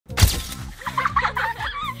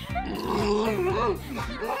Oh,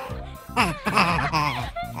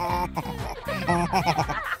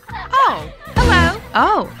 hello.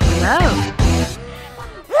 Oh, hello.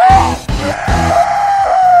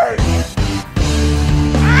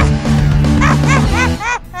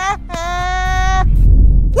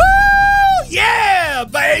 Woo! Yeah,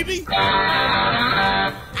 baby!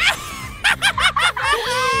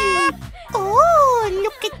 Oh,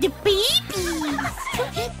 look at the babies.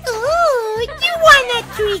 Oh, you wanna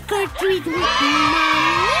trick or treat with mommy?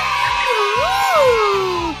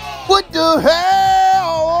 Ooh. What the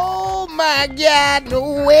hell? Oh my God, no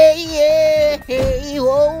way. Hey,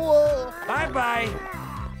 whoa, whoa. Bye-bye.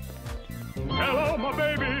 Hello, my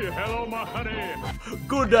baby. Hello, my honey.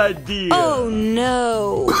 Good idea. Oh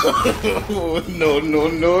no. No, no,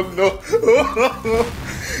 no, no.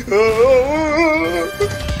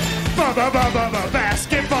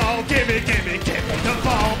 Basketball, gimme the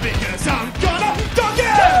ball because I'm gonna dunk it!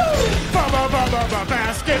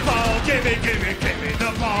 Basketball, gimme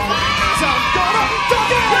the ball because I'm gonna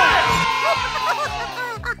dunk it!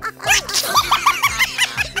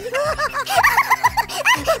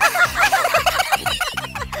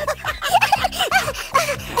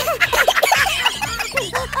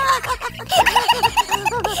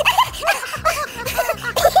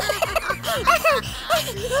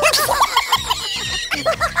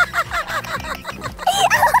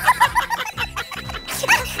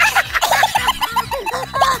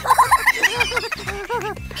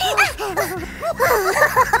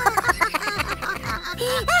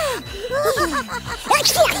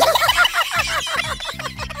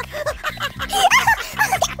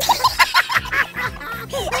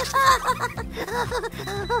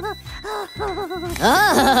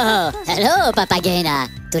 Oh, hello, papagena.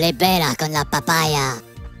 Tu le bella con la papaya.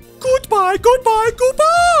 Goodbye, goodbye,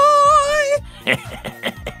 goodbye!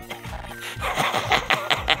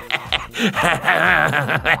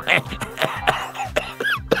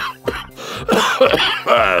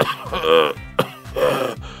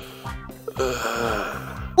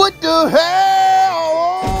 What the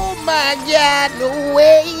hell? Oh my God, no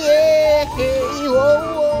way. Hey, whoa,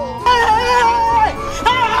 whoa.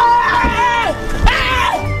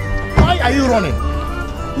 Why are you running?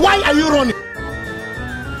 Why are you running?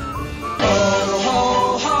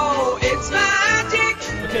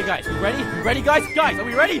 Okay, guys, we ready? We ready, guys? Guys, are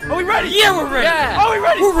we ready? Are we ready? Yeah, we're ready. Yeah. Are we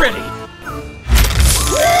ready? We're ready.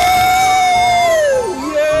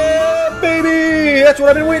 Yeah, baby! That's what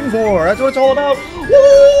I've been waiting for. That's what it's all about.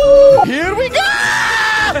 Woo! Here we go!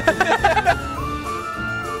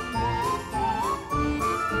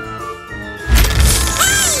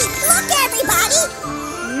 Look, everybody!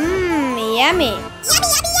 Mmm, yummy. Yummy,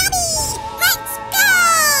 yummy, yummy! Let's go!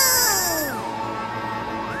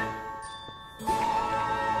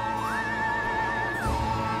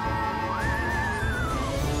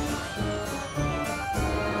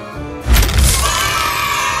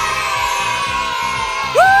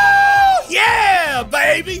 Yeah,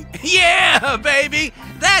 baby! Yeah, baby!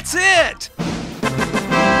 That's it!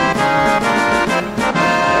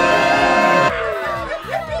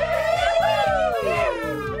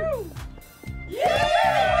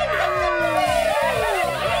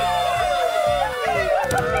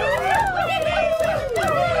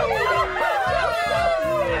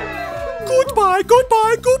 Goodbye,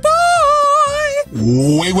 goodbye, goodbye!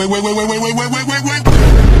 Wait. What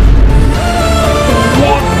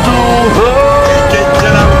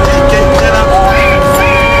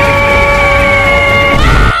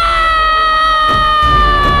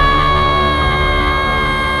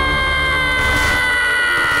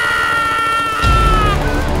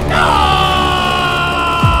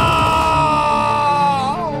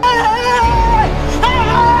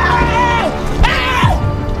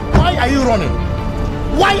Why are you running?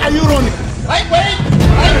 Why are you running? Wait, baby!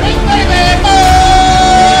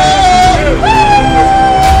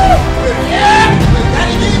 Yeah!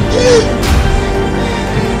 Gotta get deep!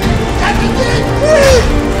 Gotta get deep!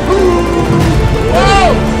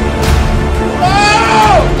 Whoa!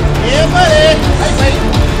 Whoa! Yeah, buddy! Wait.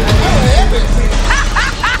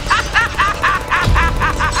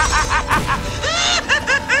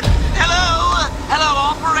 Hello,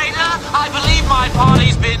 operator. I believe my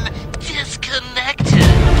party's been disconnected.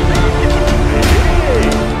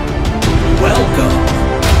 Welcome.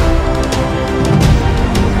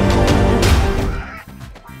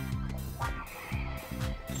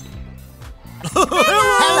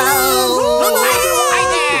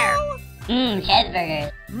 Cheeseburger.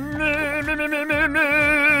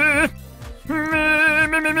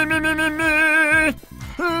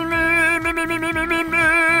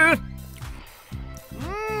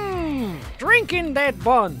 drinking that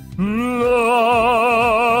bun.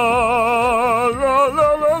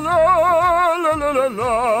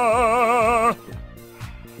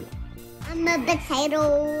 I'm a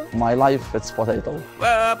potato. My life, it's potato.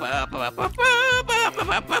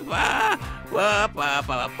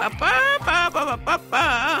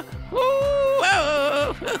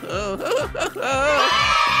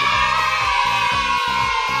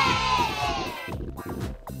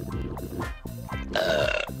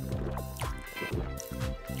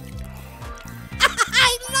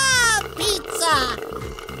 I love pizza.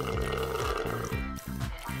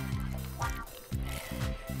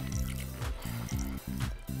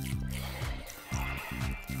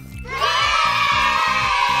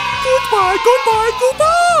 Goodbye, goodbye,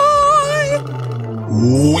 goodbye!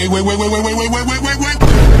 Wait.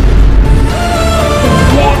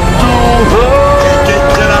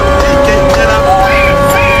 Get up!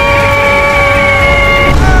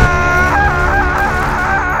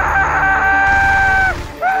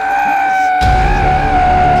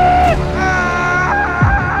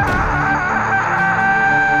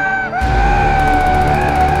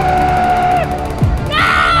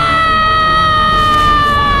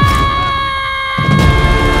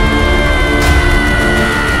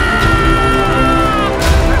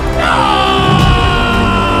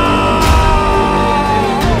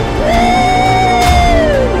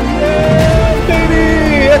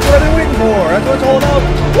 That's what it's all about.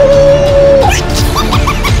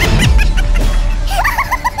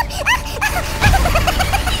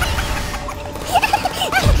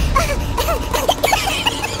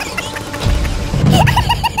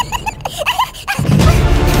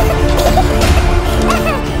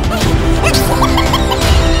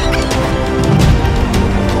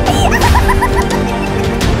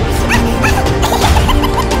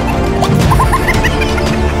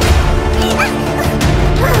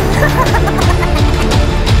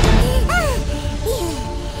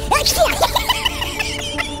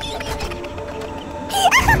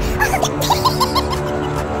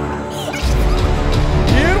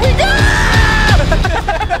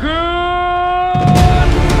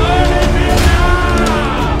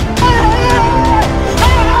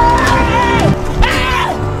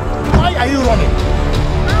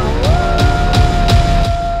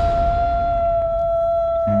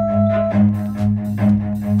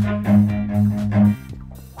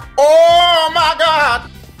 Oh my God!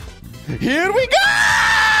 Here we go!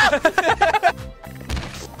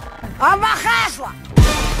 Ama hasła!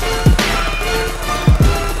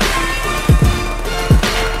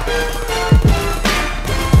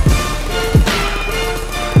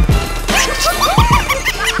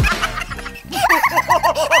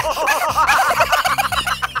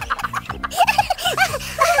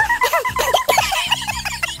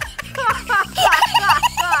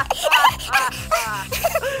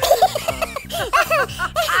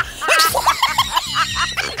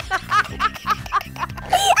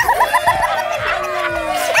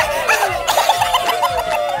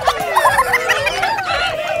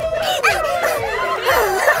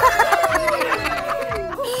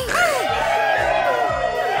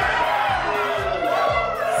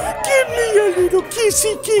 Give me a little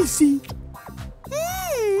kissy kissy.